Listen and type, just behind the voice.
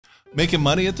Making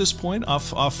money at this point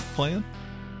off playing?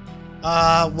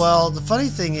 Well, the funny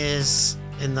thing is,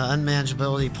 in the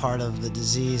unmanageability part of the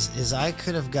disease, is I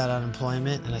could have got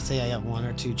unemployment, and I think I got 1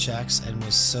 or 2 checks and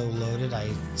was so loaded I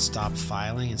stopped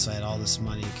filing, and so I had all this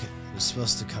money that was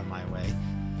supposed to come my way.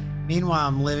 Meanwhile,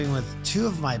 I'm living with 2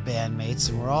 of my bandmates,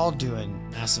 and we're all doing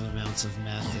massive amounts of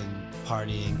meth and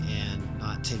partying and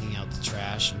not taking out the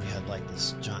trash, and we had like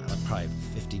this giant, like probably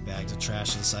 50 bags of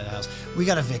trash inside the house. We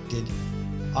got evicted.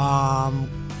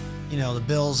 You know, the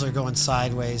bills are going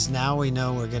sideways. Now we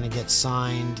know we're going to get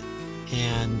signed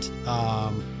and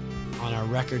on our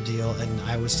record deal, and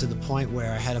I was to the point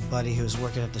where I had a buddy who was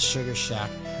working at the Sugar Shack,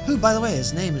 who, by the way,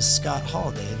 his name is Scott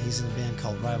Holiday, and he's in a band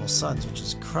called Rival Sons, which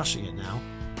is crushing it now.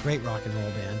 Great rock and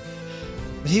roll band.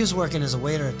 But he was working as a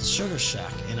waiter at the Sugar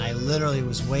Shack, and I literally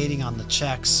was waiting on the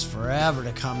checks forever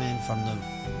to come in from the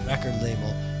record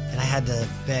label, and I had to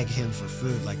beg him for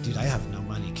food, like, dude, I have no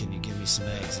money, can you give me some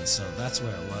eggs? And so that's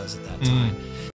where it was at that time.